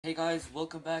Hey guys,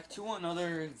 welcome back to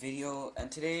another video,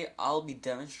 and today I'll be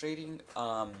demonstrating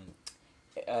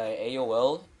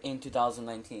AOL in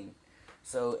 2019.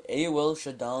 So AOL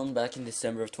shut down back in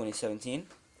December of 2017,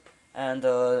 and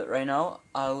right now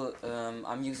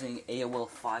I'm using AOL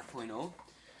 5.0,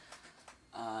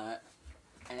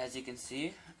 and as you can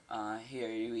see, here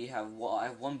we have I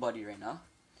have one buddy right now,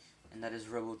 and that is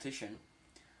Robotician.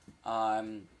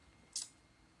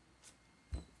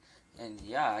 And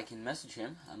yeah, I can message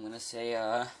him. I'm gonna say,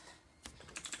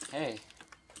 hey,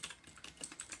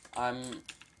 I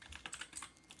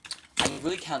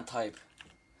really can't type.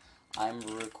 I'm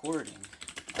recording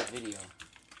a video.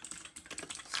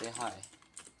 Say hi.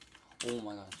 Oh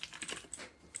my gosh.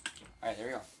 Alright, there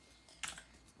we go.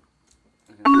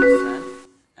 I'm gonna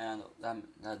send, and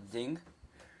that ding.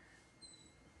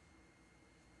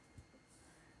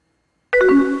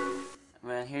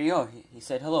 Man, here you go. He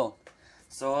said hello.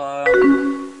 So,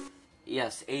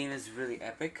 yes, AIM is really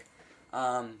epic.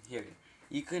 Here,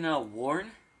 you can,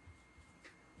 warn,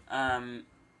 you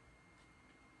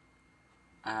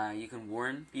can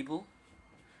warn people,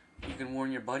 you can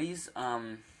warn your buddies,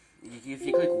 if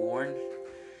you click warn,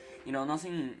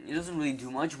 nothing, it doesn't really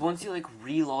do much. Once you,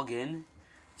 re-log in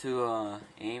to,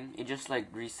 AIM, it just,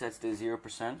 resets to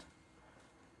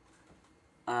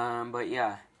 0%. But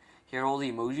yeah, here are all the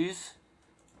emojis.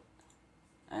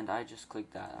 And I just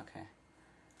clicked that, okay.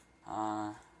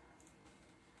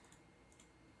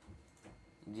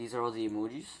 These are all the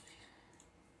emojis.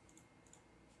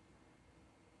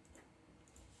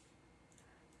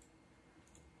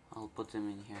 I'll put them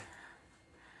in here.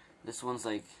 This one's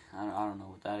I don't know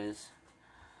what that is.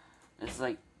 It's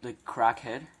the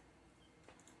crackhead.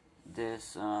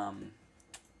 This,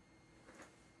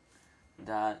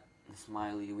 the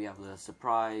smiley, we have the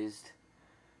surprised,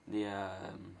 the,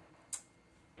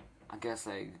 I guess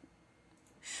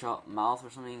shut mouth or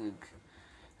something,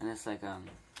 and it's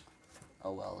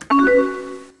oh well.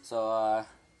 So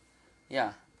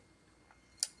yeah,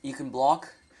 you can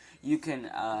block, you can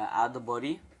add the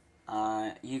buddy,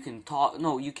 you can talk.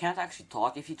 No, you can't actually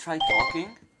talk. If you try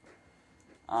talking,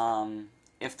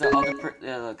 if the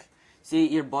other see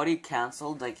your buddy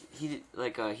canceled, he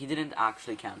didn't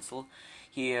actually cancel.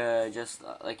 He just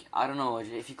I don't know,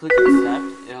 if you click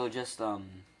accept, it'll just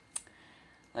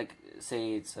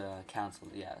say it's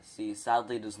cancelled. Yeah, see,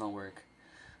 sadly it does not work.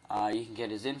 You can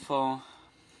get his info,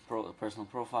 personal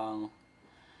profile,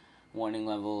 warning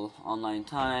level, online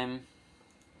time,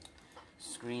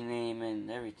 screen name,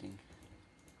 and everything.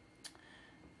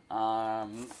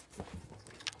 I'm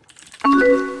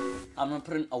gonna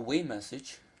put an away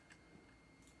message,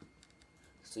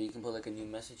 so you can put a new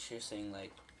message here saying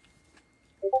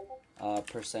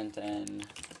percent and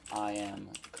I am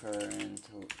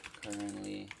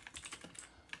currently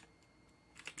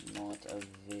not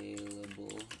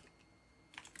available.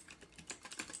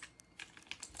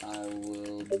 I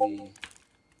will be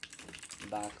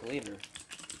back later.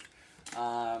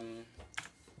 I'm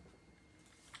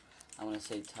gonna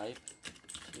say type.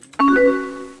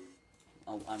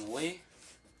 Oh, I'm away.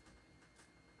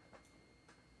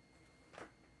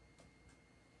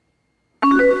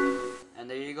 And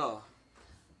there you go.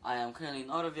 I am currently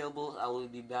not available. I will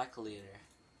be back later.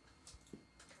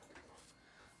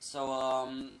 So,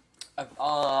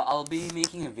 I'll be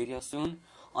making a video soon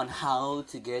on how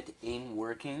to get AIM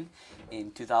working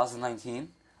in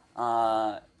 2019.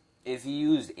 If you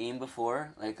used AIM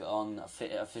before, on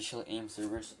official AIM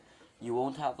servers, you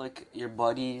won't have your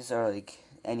buddies or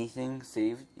anything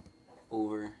saved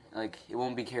over. It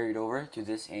won't be carried over to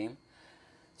this AIM.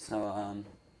 So,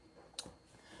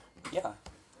 yeah.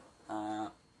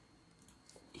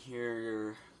 Here are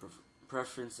your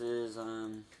preferences.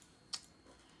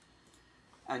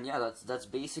 And yeah, that's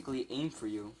basically AIM for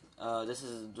you. This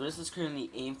is currently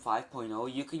AIM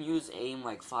 5.0. You can use AIM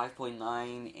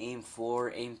 5.9, AIM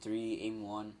 4, AIM 3, AIM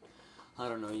 1. I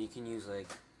don't know. You can use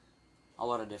a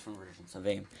lot of different versions of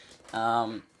AIM.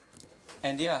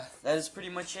 And yeah, that is pretty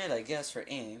much it, I guess, for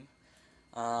AIM.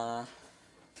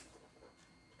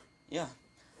 Yeah,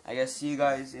 I guess see you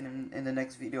guys in the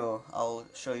next video. I'll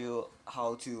show you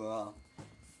how to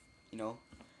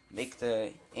make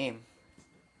the AIM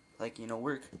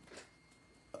work.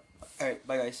 Alright,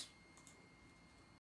 bye guys.